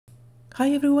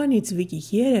Hi everyone, it's Vicky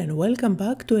here and welcome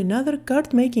back to another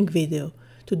card making video.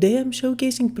 Today I'm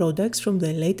showcasing products from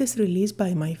the latest release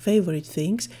by my favorite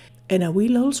things, and I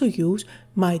will also use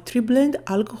my TriBlend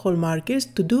alcohol markers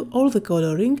to do all the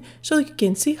coloring so you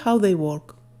can see how they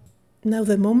work. Now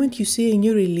the moment you see a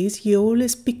new release, you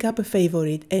always pick up a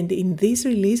favorite, and in this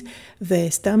release the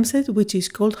stamp set, which is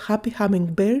called Happy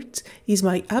Hummingbirds, is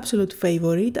my absolute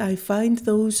favorite. I find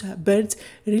those birds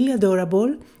really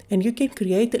adorable and you can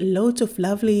create lots of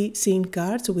lovely scene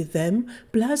cards with them,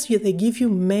 plus they give you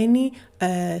many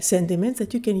sentiments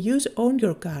that you can use on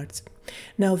your cards.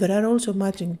 Now there are also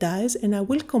matching dies and I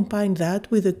will combine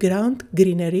that with the Grande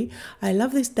Greenery. I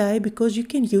love this die because you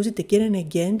can use it again and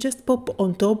again, just pop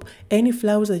on top any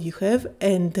flowers that you have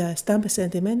and stamp a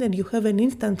sentiment and you have an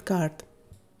instant card.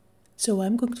 So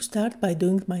I'm going to start by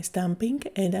doing my stamping,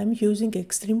 and I'm using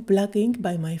extreme black ink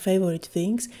by my favorite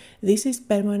things. This is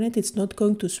permanent, it's not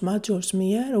going to smudge or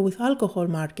smear with alcohol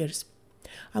markers.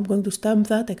 I'm going to stamp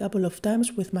that a couple of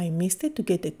times with my Misty to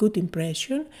get a good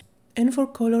impression. And for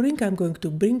coloring, I'm going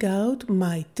to bring out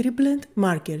my TriBlend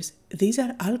markers. These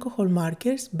are alcohol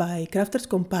markers by Crafter's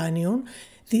Companion.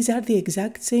 These are the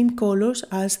exact same colors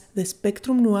as the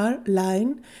Spectrum Noir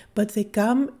line, but they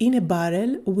come in a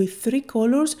barrel with 3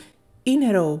 colors in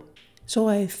a row. So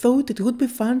I thought it would be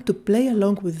fun to play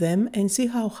along with them and see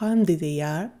how handy they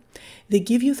are. They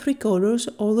give you 3 colors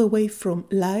all the way from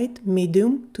light,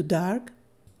 medium to dark.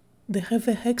 They have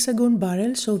a hexagon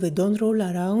barrel so they don't roll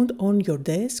around on your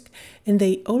desk, and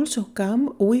they also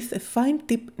come with a fine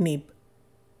tip nib.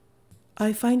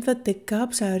 I find that the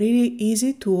caps are really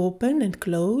easy to open and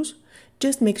close.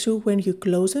 Just make sure when you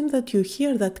close them that you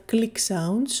hear that click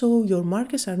sound so your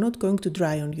markers are not going to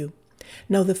dry on you.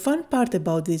 Now the fun part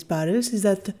about these barrels is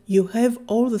that you have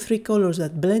all the 3 colors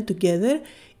that blend together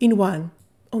in one.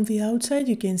 On the outside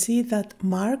you can see that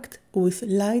marked with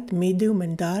light, medium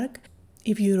and dark.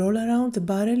 If you roll around the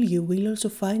barrel you will also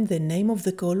find the name of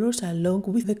the colors along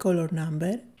with the color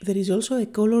number. There is also a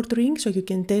colored ring so you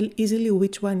can tell easily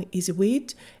which one is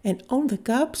which, and on the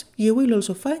caps you will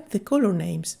also find the color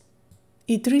names.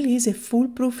 It really is a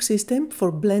foolproof system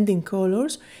for blending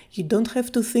colors. You don't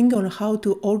have to think on how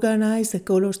to organize the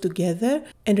colors together.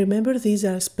 And remember, these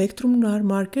are Spectrum Noir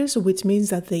markers, which means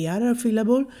that they are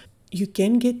refillable. You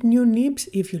can get new nibs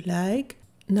if you like.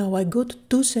 Now I got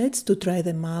 2 sets to try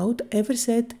them out. Every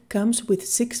set comes with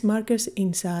 6 markers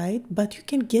inside, but you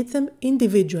can get them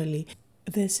individually.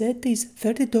 The set is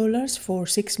 $30 for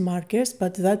 6 markers,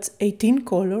 but that's 18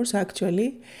 colors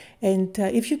actually. And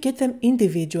if you get them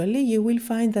individually, you will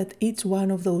find that each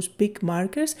one of those big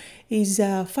markers is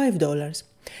 $5.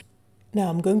 Now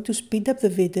I'm going to speed up the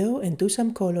video and do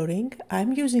some coloring.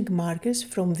 I'm using markers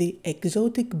from the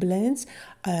Exotic Blends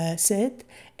set,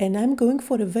 and I'm going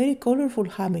for a very colorful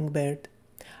hummingbird.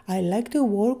 I like to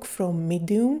work from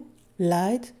medium,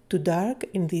 light to dark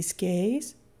in this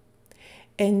case.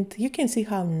 And you can see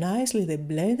how nicely they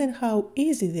blend and how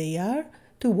easy they are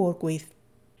to work with.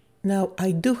 Now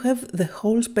I do have the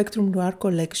whole Spectrum Noir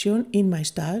collection in my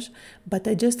stash, but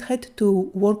I just had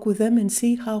to work with them and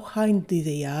see how handy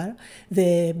they are.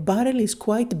 The barrel is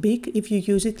quite big if you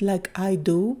use it like I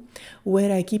do,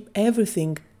 where I keep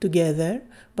everything together,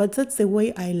 but that's the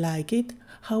way I like it.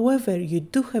 However, you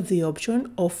do have the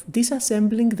option of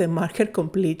disassembling the marker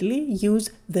completely, use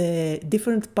the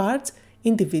different parts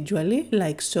individually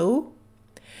like so,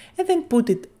 and then put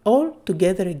it all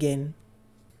together again.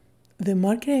 The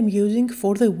marker I'm using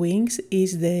for the wings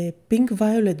is the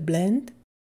pink-violet blend.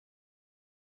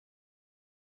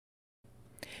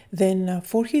 Then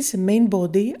for his main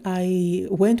body I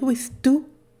went with 2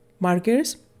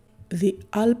 markers, the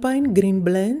ALPINE green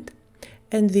blend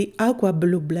and the AQUA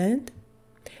blue blend.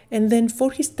 And then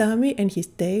for his tummy and his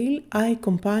tail I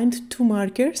combined 2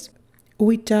 markers,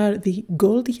 which are the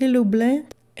gold yellow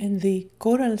blend and the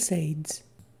coral sage.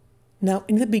 Now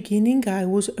in the beginning I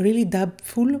was really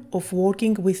doubtful of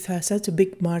working with such a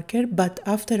big marker, but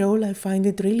after all I find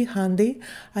it really handy.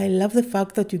 I love the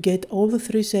fact that you get all the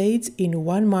 3 shades in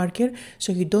one marker,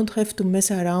 so you don't have to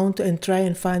mess around and try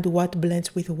and find what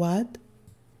blends with what.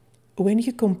 When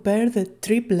you compare the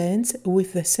 3 blends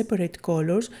with the separate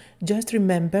colors, just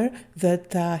remember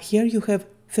that here you have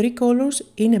 3 colors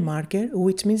in a marker,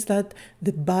 which means that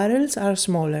the barrels are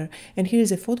smaller, and here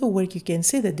is a photo where you can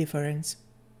see the difference.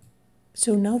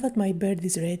 So now that my bird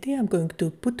is ready, I'm going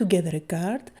to put together a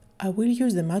card. I will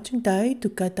use the matching die to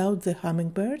cut out the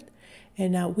hummingbird,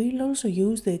 and I will also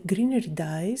use the Greenery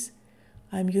dies.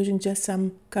 I'm using just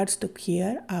some cardstock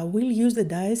here. I will use the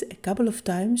dies a couple of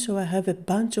times so I have a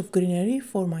bunch of greenery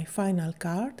for my final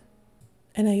card.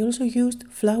 And I also used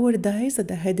flower dies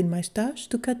that I had in my stash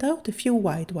to cut out a few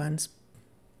white ones.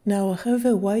 Now I have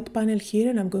a white panel here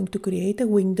and I'm going to create a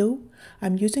window.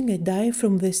 I'm using a die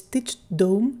from the Stitched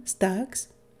Dome stacks.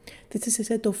 This is a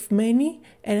set of many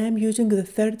and I'm using the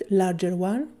third larger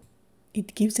one.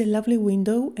 It gives a lovely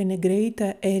window and a great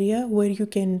area where you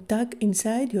can tuck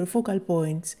inside your focal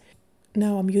points.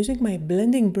 Now I'm using my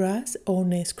blending brush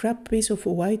on a scrap piece of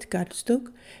white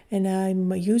cardstock and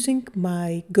I'm using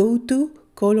my go-to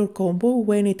color combo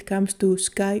when it comes to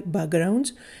sky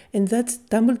backgrounds, and that's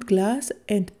Tumbled glass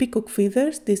and Peacock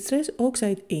feathers distress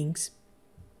oxide inks.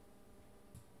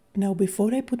 Now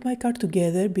before I put my card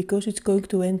together, because it's going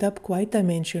to end up quite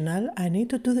dimensional, I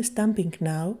need to do the stamping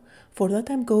now. For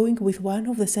that I'm going with one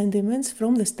of the sentiments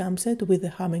from the stamp set with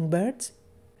the Hummingbirds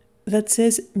that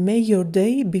says, "May your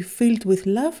day be filled with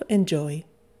love and joy."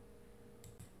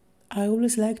 I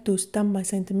always like to stamp my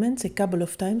sentiments a couple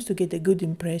of times to get a good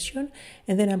impression,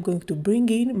 and then I'm going to bring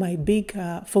in my big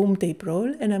foam tape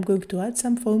roll and I'm going to add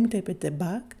some foam tape at the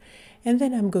back, and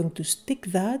then I'm going to stick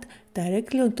that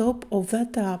directly on top of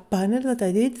that panel that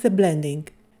I did the blending.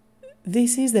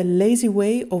 This is the lazy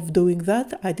way of doing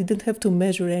that. I didn't have to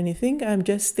measure anything, I'm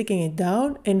just sticking it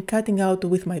down and cutting out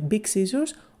with my big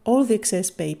scissors all the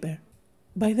excess paper.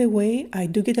 By the way, I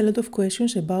do get a lot of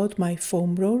questions about my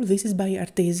foam roll. This is by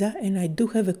Arteza and I do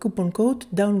have a coupon code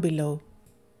down below.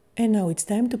 And now it's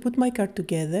time to put my card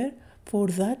together. For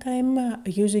that I'm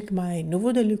using my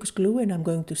Nuvo Deluxe glue and I'm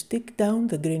going to stick down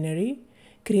the greenery,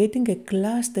 creating a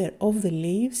cluster of the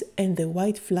leaves and the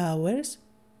white flowers.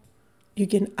 You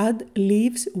can add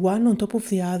leaves one on top of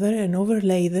the other and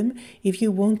overlay them if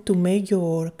you want to make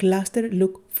your cluster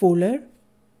look fuller.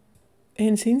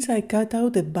 And since I cut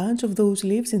out a bunch of those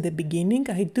leaves in the beginning,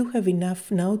 I do have enough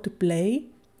now to play.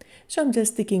 So I'm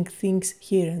just sticking things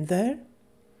here and there.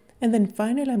 And then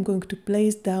finally I'm going to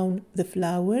place down the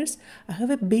flowers. I have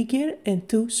a bigger and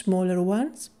two smaller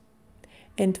ones.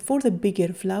 And for the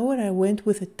bigger flower I went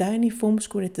with a tiny foam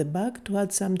square at the back to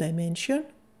add some dimension.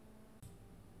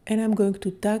 And I'm going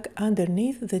to tuck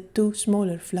underneath the two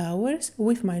smaller flowers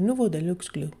with my Nuvo Deluxe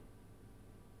glue.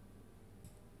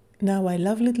 Now I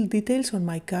love little details on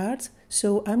my cards,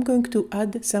 so I'm going to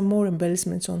add some more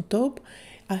embellishments on top.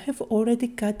 I have already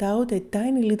cut out a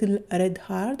tiny little red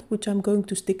heart, which I'm going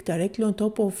to stick directly on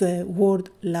top of the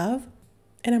word love.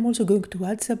 And I'm also going to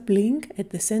add some bling at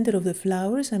the center of the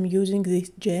flowers. I'm using these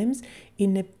gems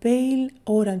in a pale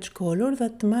orange color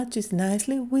that matches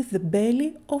nicely with the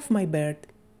belly of my bird.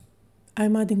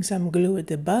 I'm adding some glue at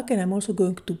the back and I'm also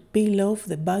going to peel off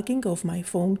the backing of my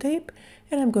foam tape,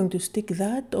 and I'm going to stick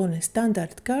that on a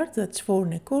standard card that's 4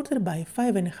 1/4 by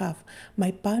 5 1/2.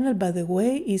 My panel, by the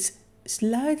way, is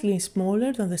slightly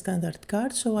smaller than the standard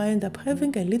card, so I end up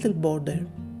having a little border.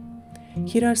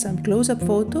 Here are some close-up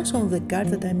photos on the card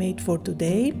that I made for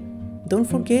today. Don't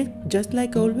forget, just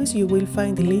like always, you will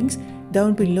find links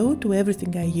down below to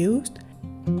everything I used.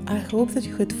 I hope that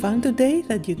you had fun today,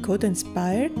 that you got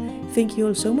inspired. Thank you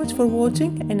all so much for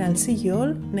watching, and I'll see you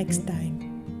all next time.